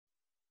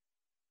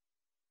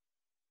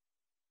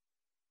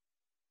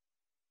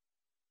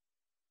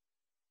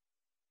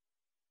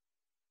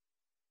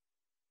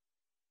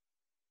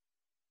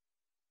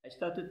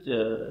started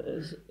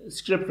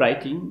script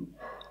writing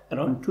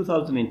around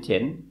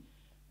 2010,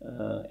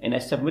 and I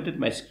submitted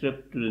my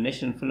script to the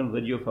National Film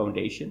Video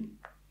Foundation.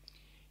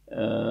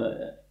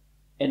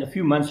 And a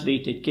few months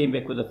later, it came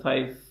back with a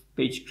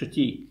 5-page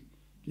critique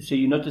to say,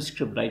 you're not a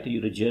script writer,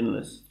 you're a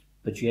journalist,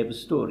 but you have a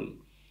story.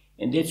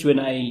 And that's when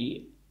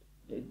I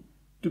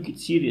took it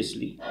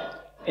seriously.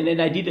 And then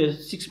I did a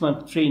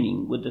 6-month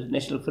training with the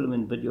National Film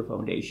and Video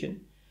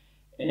Foundation.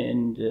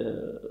 And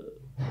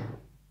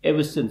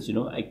ever since,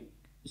 I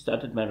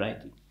started my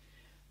writing.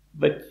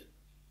 But,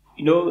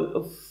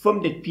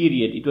 from that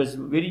period, it was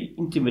very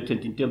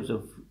intermittent in terms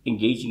of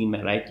engaging in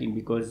my writing,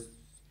 because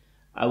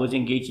I was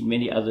engaged in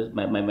many other,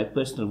 my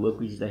personal work,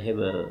 which is I have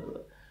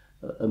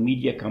a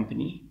media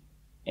company.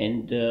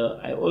 And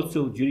I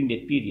also, during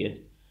that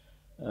period,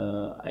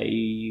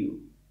 I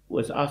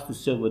was asked to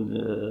serve on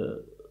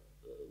the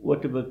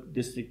Waterberg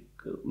District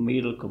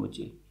Mayoral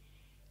Committee.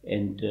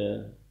 And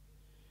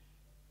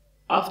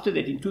after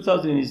that, in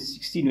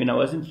 2016, when I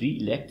wasn't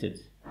re-elected,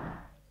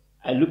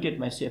 I looked at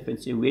myself and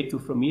said, where to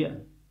from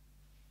here?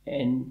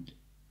 And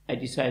I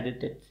decided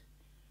that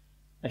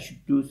I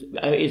should do,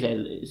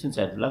 since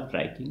I've loved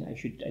writing, I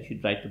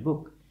should write a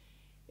book.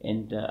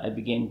 And I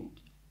began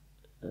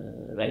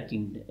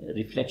writing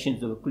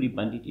Reflections of a Coolie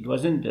Bandit. It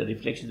wasn't the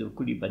Reflections of a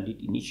Coolie Bandit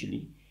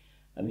initially.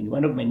 I mean,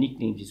 one of my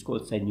nicknames is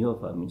called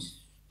Sanyova,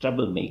 means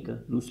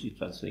troublemaker, loosely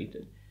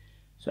translated.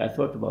 So I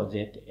thought about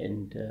that,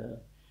 and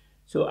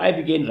so I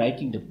began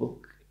writing the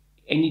book.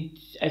 And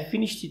I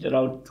finished it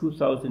around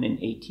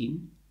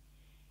 2018.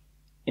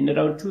 And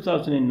around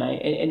 2009,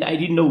 and I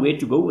didn't know where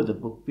to go with the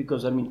book,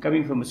 because,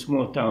 coming from a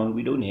small town,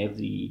 we don't have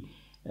the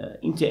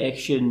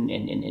interaction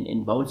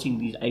and bouncing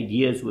these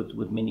ideas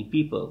with many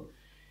people.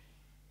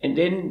 And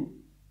then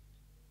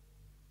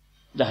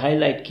the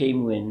highlight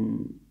came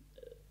when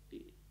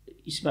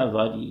Ismail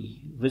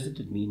Wadi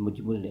visited me in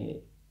Mujibulne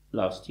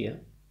last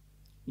year,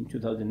 in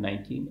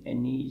 2019,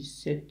 and he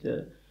said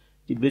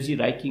they're busy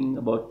writing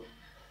about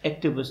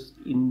activists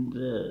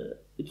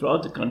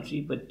throughout the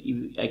country, but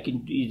is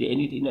there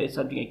anything,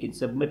 something I can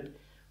submit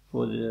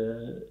for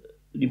the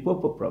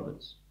Limpopo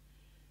province?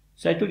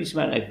 So I told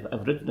Ismail,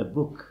 I've written a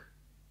book,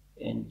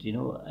 and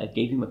I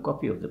gave him a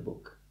copy of the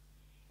book.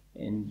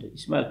 And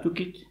Ismail took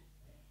it,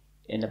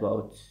 and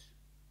about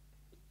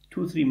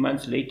 2-3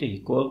 months later, he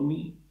called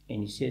me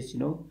and he says,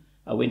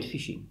 I went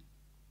fishing.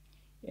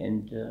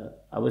 And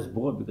I was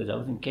bored because I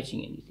wasn't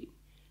catching anything.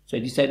 So I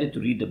decided to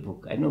read the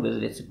book. I don't know whether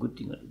that's a good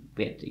thing or a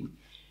bad thing.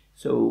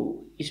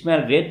 So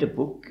Ismail read the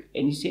book,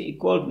 and he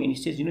called me and he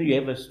says, you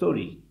have a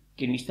story.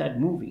 Can we start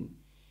moving?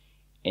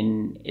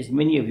 And as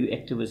many of you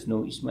activists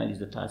know, Ismail is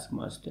the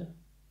taskmaster,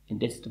 and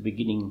that's the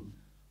beginning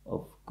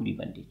of Coolie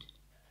Bandit.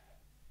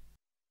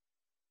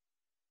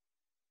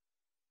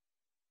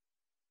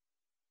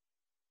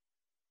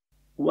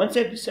 Once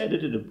I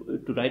decided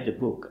to write the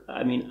book,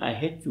 I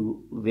had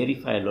to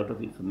verify a lot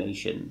of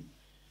information.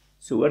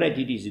 So what I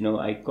did is,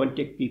 I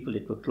contact people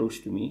that were close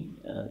to me,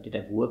 that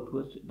I've worked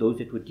with, those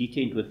that were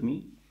detained with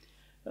me.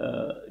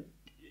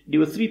 There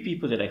were 3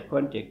 people that I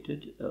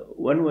contacted.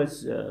 One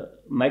was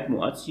Mike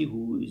Muatsi,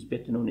 who is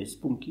better known as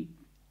Spunky.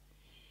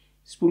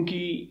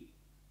 Spunky,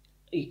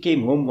 he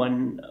came home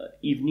one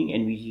evening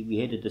and we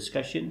had a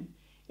discussion.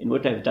 And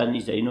what I've done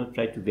is I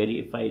tried to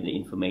verify the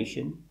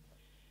information.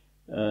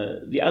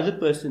 The other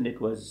person that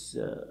was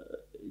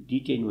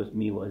detained with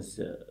me was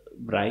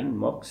Brian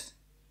Mox.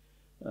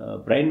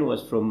 Brian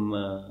was from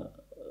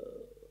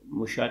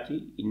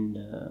Moshati in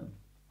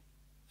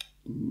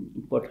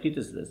Port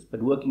Gietersrus,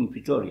 but working in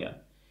Pretoria.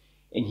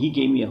 And he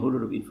gave me a whole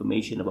lot of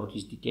information about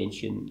his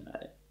detention.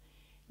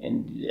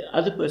 And the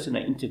other person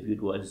I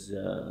interviewed was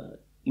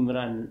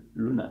Imran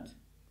Lunat,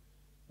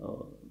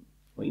 or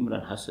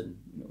Imran Hassan.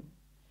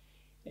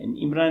 And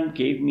Imran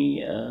gave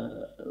me,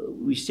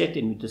 we sat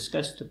and we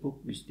discussed the book,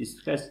 we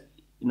discussed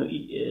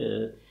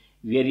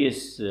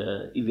various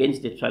events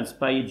that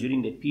transpired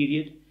during that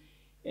period,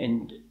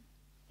 and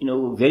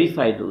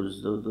verify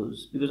those,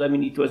 because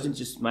it wasn't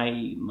just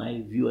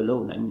my view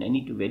alone. I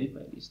need to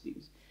verify these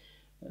things,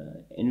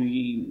 and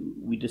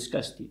we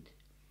discussed it.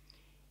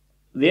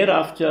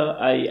 Thereafter,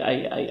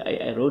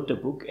 I wrote the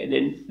book, and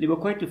then there were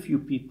quite a few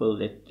people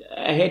that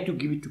I had to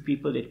give it to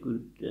people that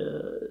could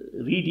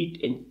read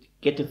it and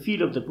get a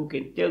feel of the book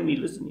and tell me,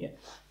 listen here,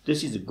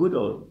 this is good,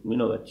 or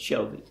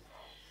shelve it.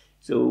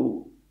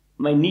 So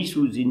my niece,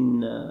 who's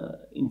in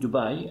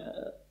Dubai,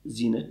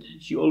 Zunaid,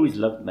 she always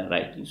loved my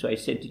writing, so I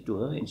sent it to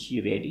her and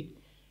she read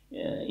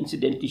it.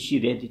 Incidentally, she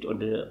read it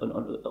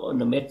on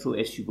the metro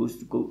as she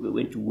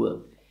went to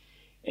work.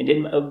 And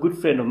then a good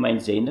friend of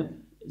mine,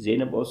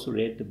 Zainab also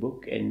read the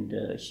book,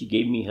 and she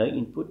gave me her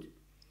input.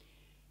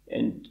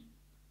 And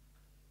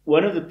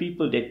one of the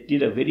people that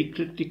did a very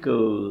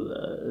critical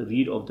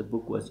read of the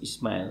book was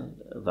Ismail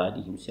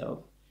Wadi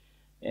himself.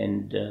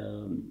 And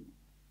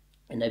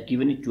I've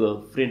given it to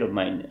a friend of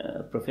mine,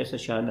 Professor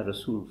Shahana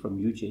Rasool from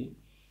UJ,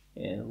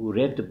 who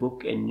read the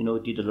book and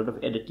did a lot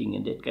of editing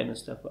and that kind of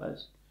stuff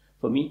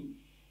for me.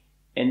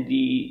 And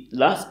the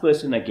last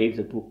person I gave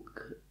the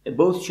book,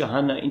 both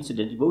Shahana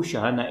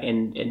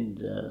and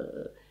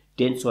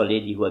Dan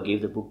Swaledi, who I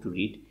gave the book to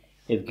read,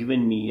 have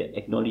given me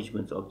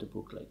acknowledgements of the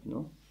book,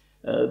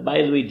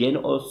 by the way, Dan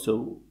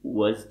also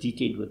was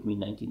detained with me in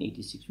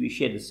 1986. We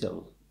shared a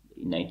cell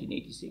in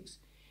 1986.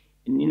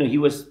 And, he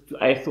was,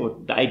 I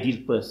thought, the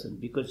ideal person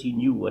because he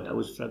knew what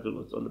our struggle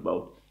was all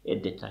about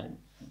at that time.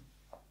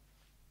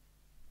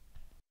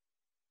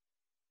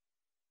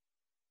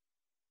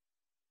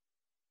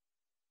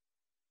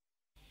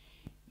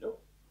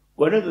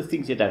 One of the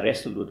things that I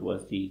wrestled with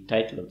was the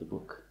title of the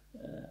book.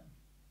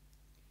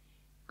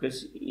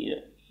 Because,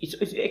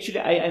 it's actually,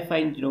 I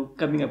find,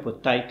 coming up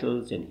with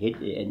titles and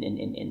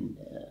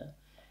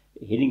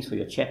headings for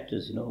your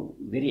chapters,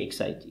 very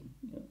exciting.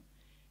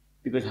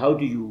 Because how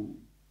do you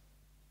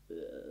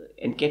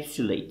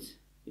encapsulate,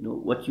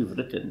 what you've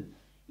written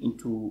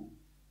into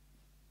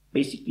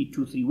basically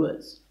 2-3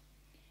 words?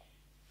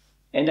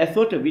 And I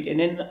thought of it, and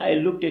then I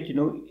looked at,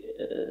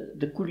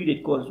 the coolie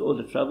that caused all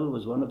the trouble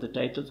was one of the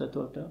titles I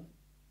thought of.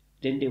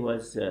 Then there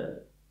was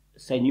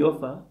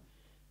Sanyofa,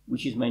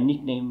 which is my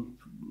nickname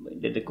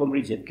that the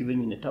comrades have given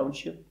me in the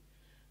township,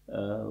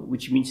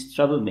 which means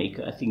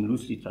troublemaker, I think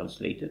loosely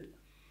translated.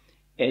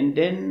 And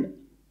then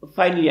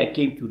finally I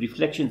came to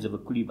Reflections of a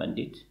Coolie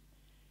Bandit.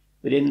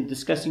 But then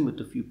discussing with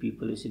a few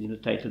people, they said, the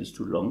title is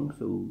too long.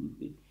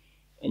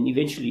 And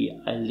eventually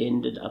I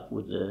landed up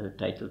with the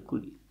title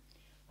Coolie.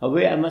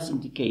 However, I must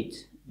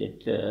indicate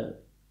that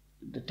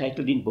the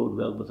title didn't bode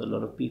well with a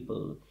lot of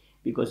people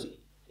because,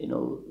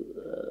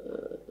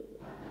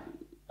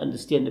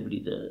 understandably,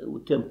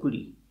 the term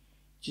coolie,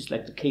 just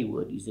like the K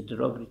word, is a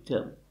derogatory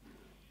term.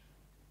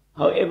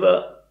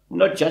 However,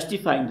 not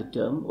justifying the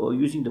term or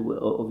using the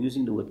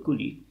word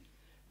coolie,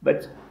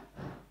 but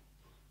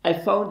I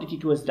found that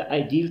it was the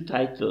ideal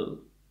title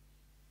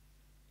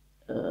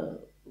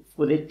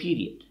for that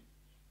period.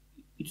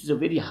 It was a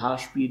very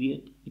harsh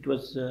period. It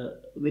was a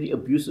very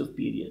abusive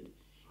period.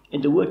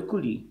 And the word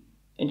coolie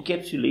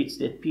encapsulates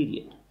that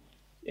period.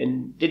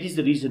 And that is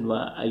the reason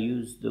why I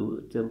use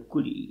the term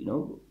coolie,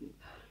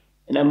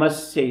 And I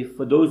must say,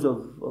 for those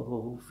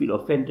who feel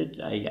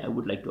offended, I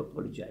would like to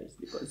apologize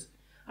because,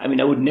 I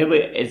would never,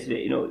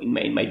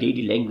 in my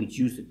daily language,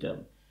 use the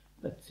term.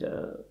 But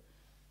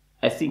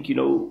I think,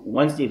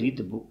 once they read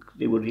the book,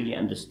 they will really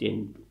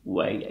understand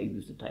why I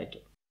use the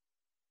title.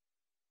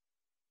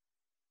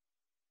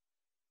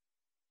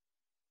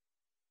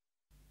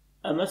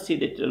 I must say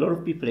that a lot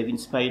of people have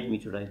inspired me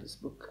to write this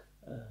book.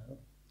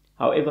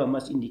 However, I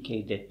must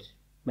indicate that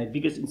my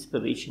biggest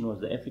inspiration was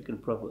the African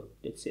proverb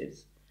that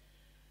says,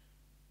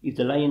 if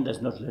the lion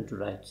does not learn to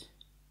write,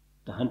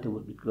 the hunter will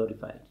be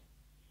glorified.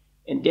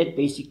 And that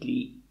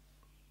basically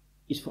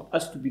is for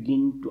us to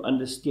begin to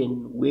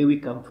understand where we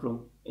come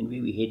from and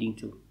where we're heading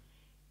to.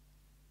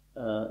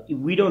 If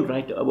we don't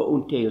write our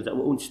own tales,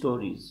 our own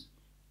stories,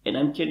 and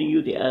I'm telling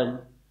you there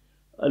are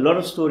a lot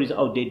of stories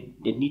out there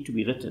that need to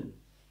be written.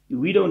 If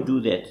we don't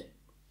do that,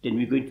 then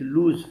we're going to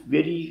lose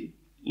very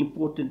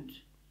important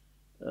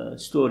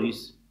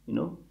stories,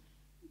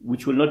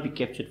 which will not be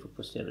captured for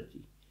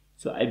posterity.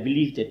 So I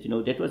believe that,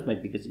 that was my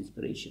biggest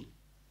inspiration.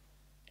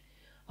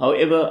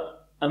 However,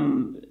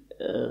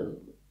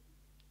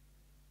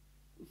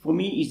 for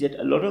me is that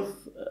a lot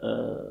of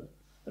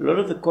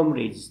the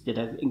comrades that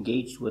I've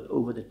engaged with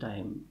over the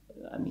time,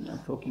 I'm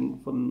talking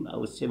from I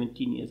was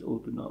 17 years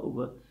old to now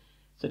over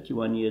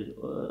 31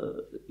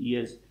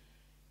 years,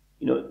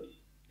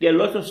 there are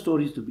lots of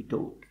stories to be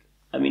told.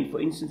 For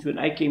instance, when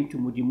I came to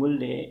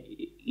Mudimule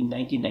in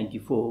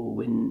 1994,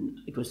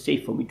 when it was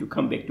safe for me to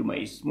come back to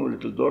my small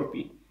little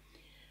dorpie,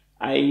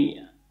 I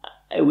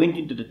went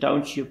into the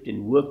township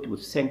and worked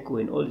with Senko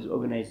and all these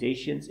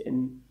organizations.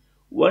 And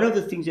one of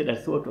the things that I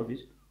thought of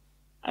is,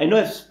 I know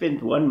I've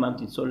spent 1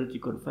 month in solitary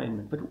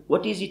confinement, but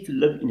what is it to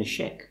live in a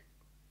shack?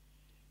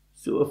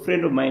 So a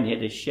friend of mine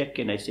had a shack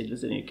and I said,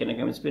 listen, can I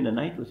come and spend a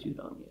night with you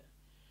down here?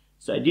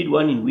 So I did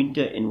one in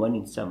winter and one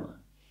in summer.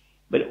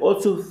 But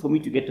also for me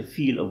to get a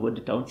feel of what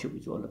the township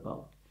is all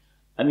about.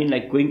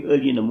 Like going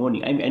early in the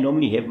morning. I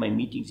normally have my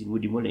meetings in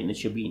Mudimole in the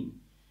Shabin.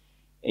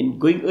 And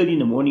going early in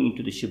the morning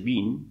into the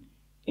Shabin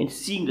and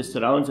seeing the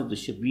surrounds of the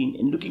Shabin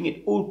and looking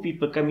at old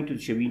people coming to the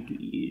Shabin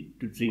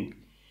to drink.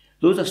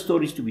 Those are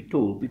stories to be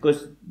told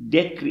because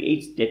that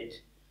creates the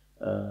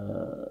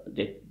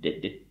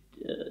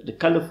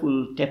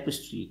colorful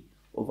tapestry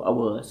of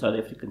our South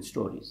African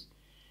stories.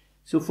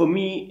 So for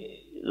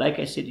me, like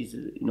I said, it's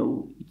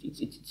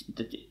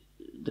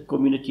the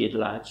community at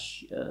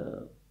large,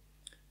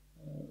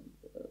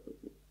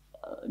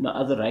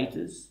 other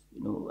writers,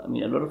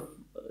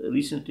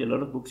 recently a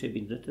lot of books have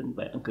been written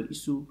by Uncle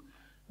Isu,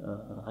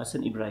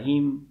 Hassan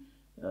Ibrahim.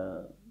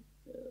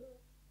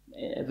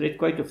 I've read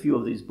quite a few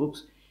of these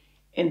books.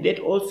 And that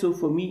also,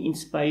 for me,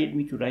 inspired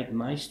me to write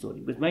my story.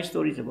 Because my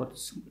story is about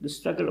the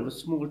struggle of a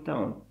small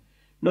town.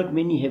 Not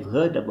many have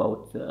heard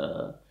about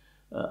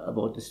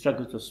the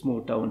struggles of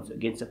small towns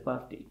against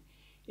apartheid.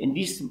 And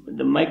these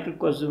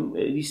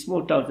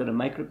small towns are a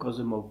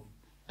microcosm of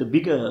the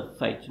bigger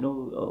fight,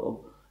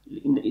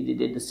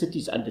 the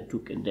cities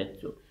undertook and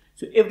that.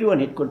 So everyone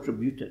had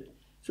contributed.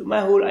 So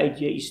my whole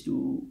idea is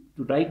to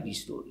write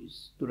these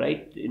stories, to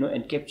write,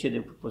 and capture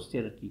them for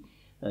posterity,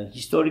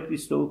 historically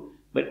so,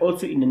 but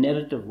also in a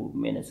narrative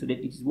manner, so that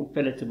it is more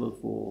palatable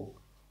for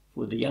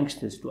the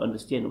youngsters to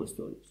understand our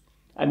stories.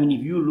 I mean,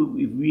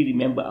 if we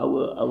remember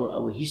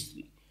our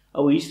history,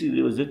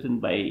 was written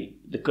by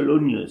the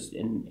colonialists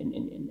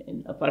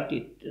and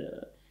apartheid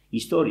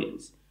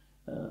historians,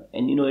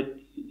 and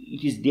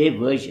it is their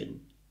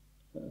version,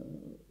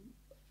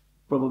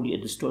 probably a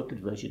distorted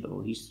version of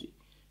our history.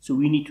 So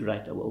we need to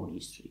write our own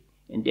history,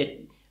 and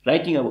that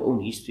writing our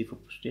own history for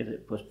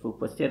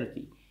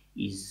posterity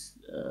is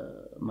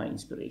my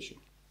inspiration.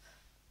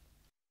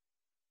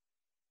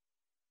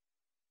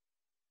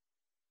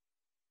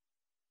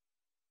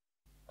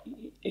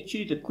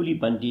 Actually, the Coolie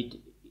Bandit,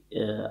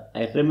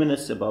 I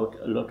reminisce about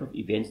a lot of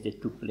events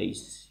that took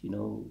place,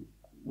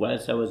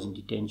 whilst I was in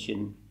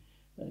detention,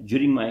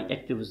 during my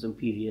activism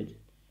period,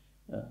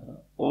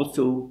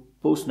 also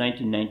post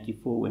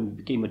 1994 when we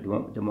became a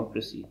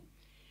democracy.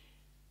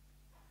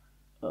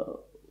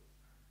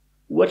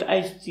 What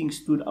I think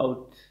stood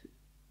out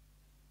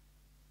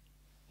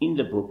in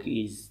the book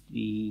is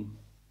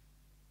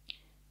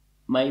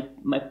my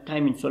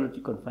time in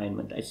solitary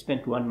confinement. I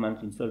spent 1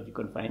 month in solitary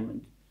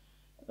confinement.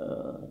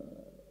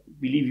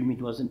 Believe me,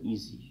 it wasn't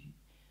easy.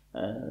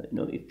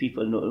 If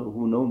people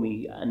who know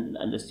me and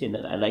understand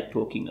that I like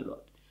talking a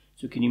lot.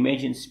 So can you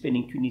imagine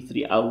spending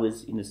 23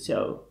 hours in a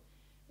cell,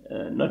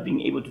 not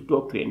being able to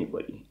talk to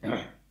anybody?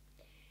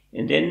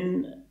 And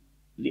then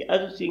the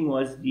other thing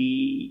was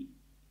the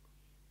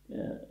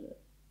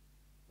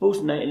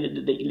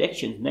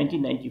elections,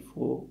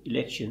 1994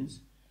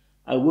 elections.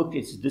 I worked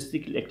as a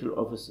district electoral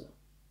officer,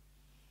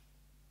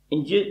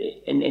 and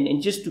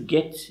just to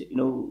get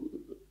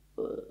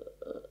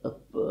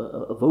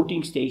a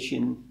voting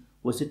station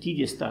was a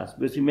tedious task.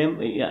 Because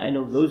remember, I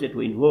know those that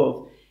were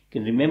involved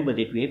can remember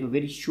that we have a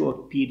very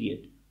short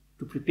period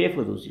to prepare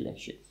for those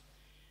elections.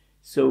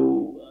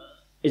 So,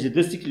 as a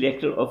district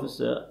electoral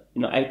officer,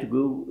 I had to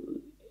go.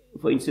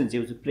 For instance,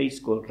 there was a place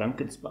called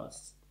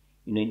Rankenspaas,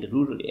 in the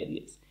rural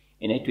areas,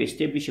 and I had to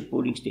establish a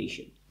polling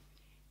station.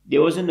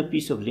 There wasn't a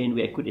piece of land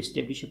where I could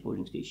establish a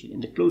polling station,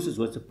 and the closest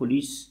was a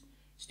police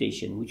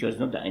station, which was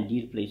not the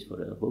ideal place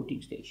for a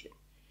voting station.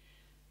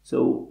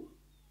 So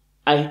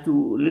I had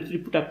to literally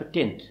put up a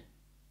tent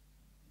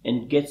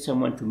and get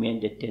someone to man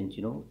that tent,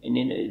 and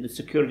then the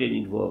security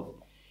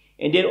involved.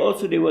 And then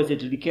also there was a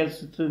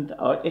recalcitrant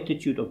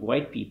attitude of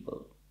white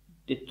people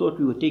that thought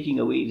we were taking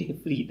away their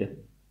freedom,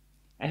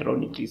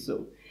 ironically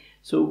so.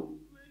 So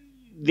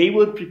they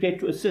were prepared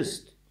to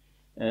assist.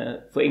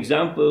 For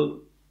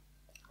example,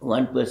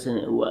 one person,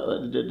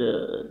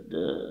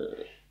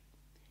 the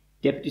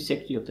deputy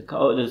secretary of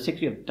the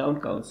secretary of the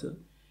town council,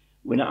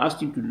 when I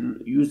asked him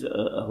to use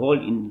a hall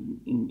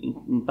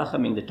in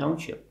Pachameng, the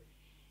township,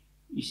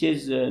 he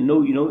says,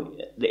 no,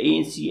 the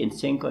ANC and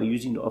Senko are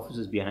using the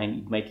offices behind,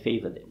 it might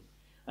favor them.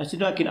 I said,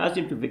 no, I can ask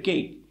them to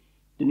vacate.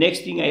 The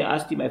next thing I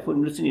asked him, I phoned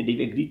him, listen, they've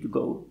agreed to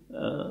go,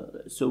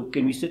 so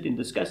can we sit and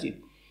discuss it?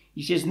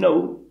 He says,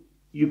 no,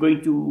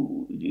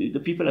 the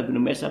people are going to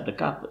mess up the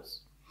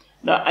carpets.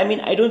 Now, I mean,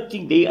 I don't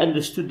think they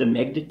understood the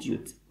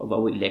magnitude of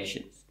our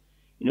elections,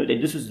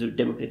 that this was the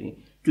democratic.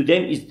 To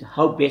them is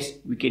how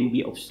best we can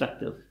be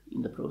obstructive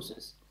in the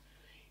process.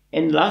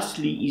 And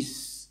lastly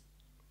is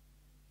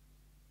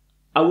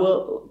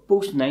our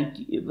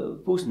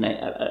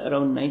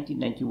around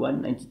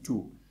 1991,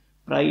 92,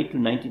 prior to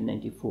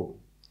 1994.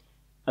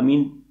 I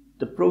mean,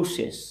 the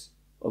process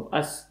of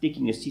us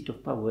taking a seat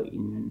of power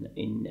in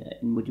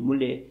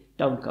Mutimule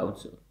Town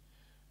Council,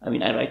 I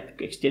mean, I write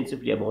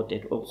extensively about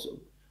that also,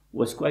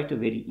 was quite a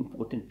very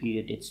important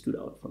period that stood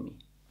out for me.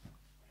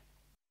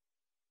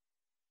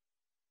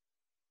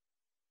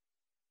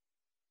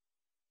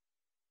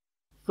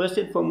 First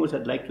and foremost,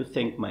 I'd like to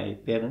thank my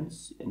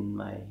parents and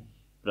my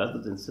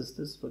brothers and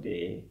sisters for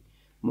their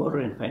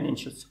moral and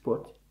financial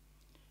support.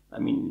 I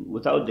mean,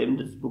 without them,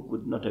 this book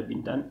would not have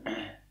been done.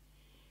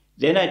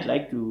 Then I'd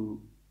like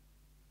to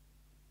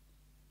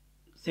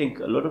thank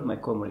a lot of my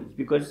comrades,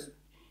 because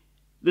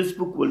this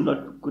book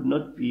could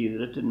not be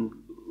written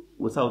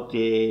without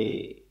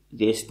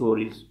their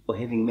stories or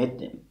having met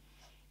them,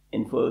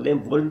 and for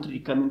them voluntarily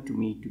coming to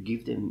me to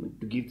give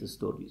the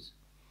stories.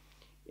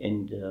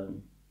 And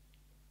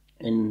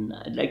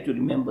I'd like to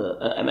remember,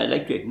 I'd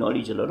like to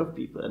acknowledge a lot of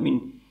people. I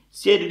mean,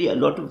 sadly, a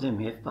lot of them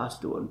have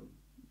passed on,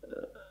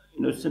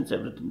 since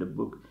I've written the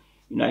book.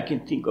 I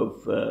can think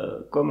of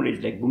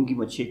comrades like Bungi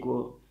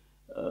Macheko,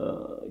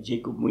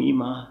 Jacob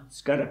Muima,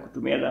 Skara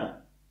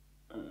Kutumela,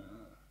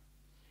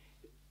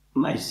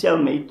 my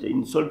cellmate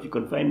in solitary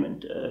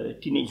confinement,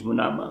 Teenage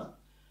Munama,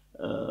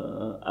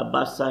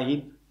 Abbas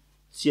Sahib,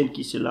 Sien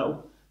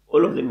Kiselau,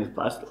 all of them have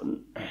passed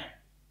on.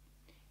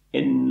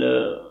 And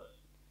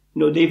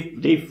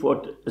they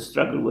fought a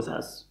struggle with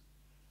us.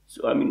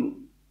 So, I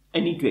mean, I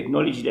need to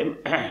acknowledge them.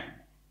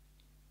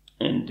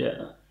 And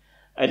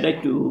I'd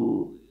like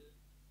to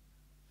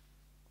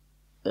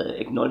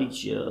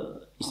acknowledge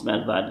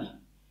Ismail Vadi.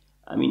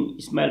 I mean,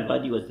 Ismail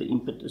Wadi was the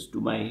impetus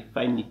to my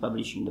finally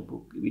publishing the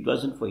book. If it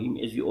wasn't for him,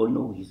 as we all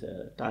know, he's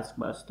a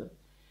taskmaster.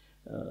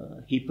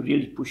 He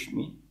really pushed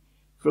me.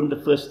 From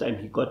the first time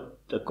he got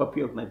a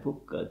copy of my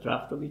book, a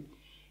draft of it,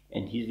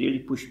 and he really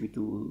pushed me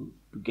to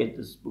get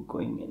this book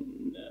going,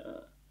 and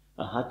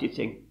a hearty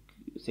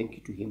thank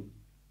you to him.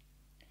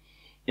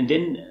 And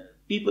then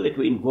people that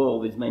were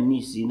involved with my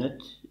niece Zunaid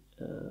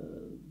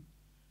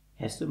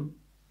Mosam,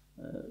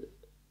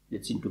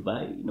 that's in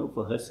Dubai, you know,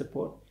 for her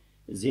support.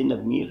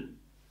 Zainab Mir,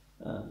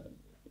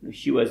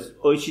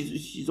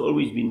 she's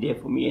always been there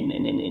for me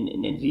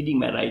and reading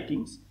my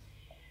writings.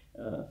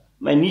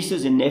 My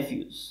nieces and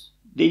nephews,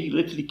 they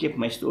literally kept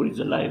my stories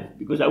alive,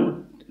 because I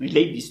would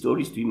relate these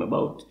stories to him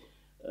about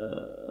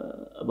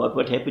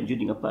what happened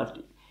during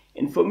apartheid.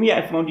 And for me,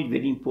 I found it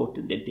very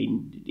important that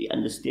they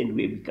understand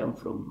where we come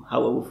from,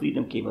 how our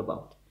freedom came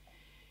about.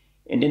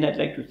 And then I'd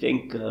like to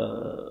thank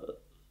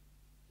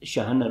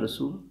Shahana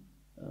Rasul,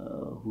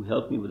 who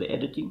helped me with the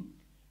editing.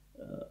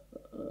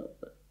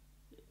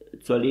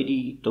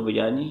 Lady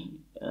Tobayani,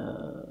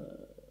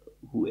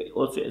 who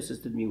also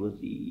assisted me with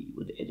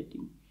the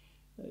editing.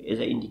 As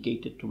I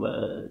indicated,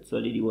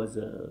 Lady was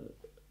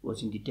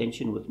in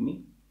detention with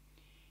me,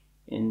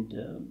 and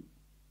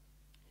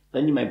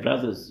only my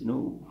brothers, you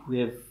know, who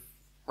have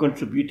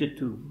contributed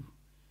to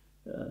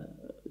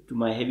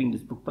my having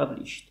this book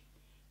published.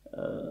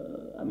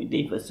 I mean,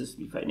 they've assisted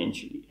me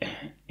financially,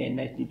 and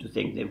I need to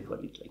thank them for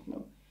it, like, you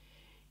know.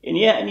 And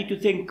yeah, I need to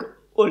thank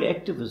all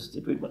activists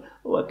that went.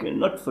 Oh, I can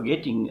not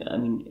forgetting. I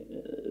mean,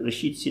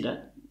 Rashid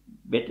Sidat,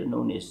 better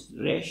known as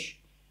Rash,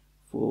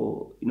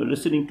 for, you know,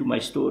 listening to my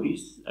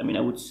stories. I mean,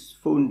 I would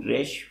phone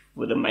Rash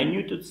for the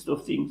minutest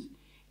of things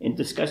and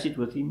discuss it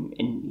with him,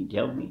 and he'd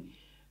help me.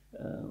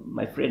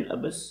 My friend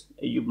Abbas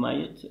Ayub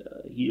Mayat,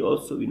 he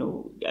also, you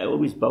know, I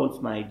always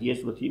bounce my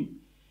ideas with him,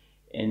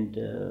 and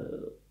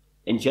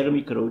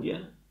Jeremy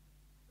Karodia,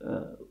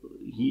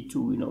 he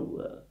too, you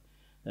know,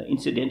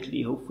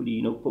 incidentally, hopefully,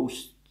 you know,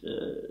 post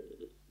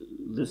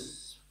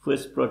this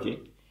first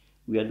project,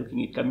 we are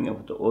looking at coming up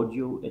with the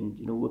audio and,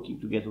 you know, working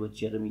together with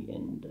Jeremy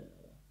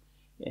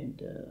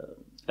and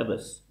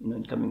Abbas, you know,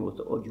 and coming up with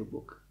the audio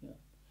book. Yeah.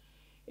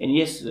 And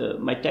yes,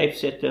 my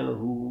typesetter,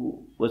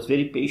 who was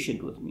very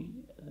patient with me,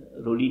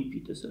 Rolene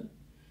Peterson,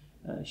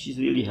 she's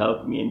really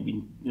helped me and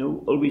been, you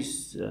know,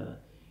 always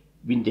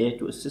been there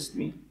to assist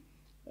me.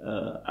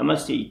 I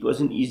must say it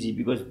wasn't easy,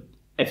 because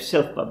I've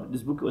self-published.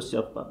 This book was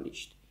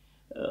self-published.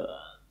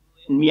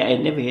 Me, I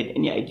had never had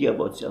any idea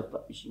about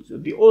self-publishing.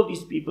 So all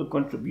these people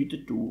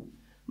contributed to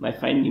my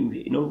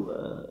finally, you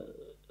know,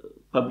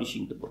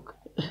 publishing the book.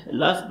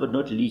 Last but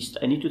not least,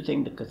 I need to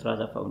thank the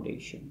Kathrada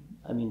Foundation.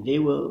 I mean, they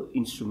were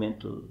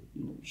instrumental.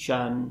 You know,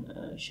 Shan,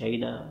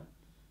 Shahida,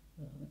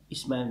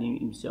 Ismail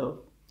himself,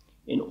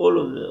 and all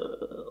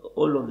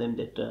of them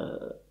that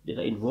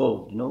are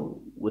involved, you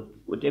know, with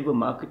whatever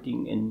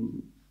marketing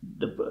and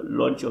the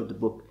launch of the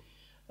book.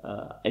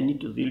 I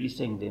need to really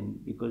thank them,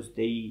 because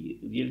they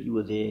really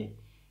were there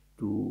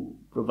to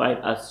provide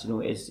us, you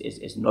know,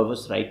 as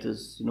novice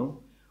writers, you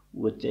know,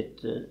 with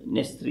that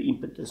necessary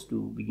impetus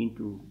to begin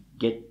to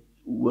get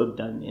work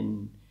done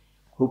and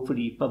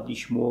hopefully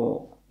publish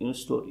more, you know,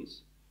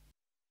 stories.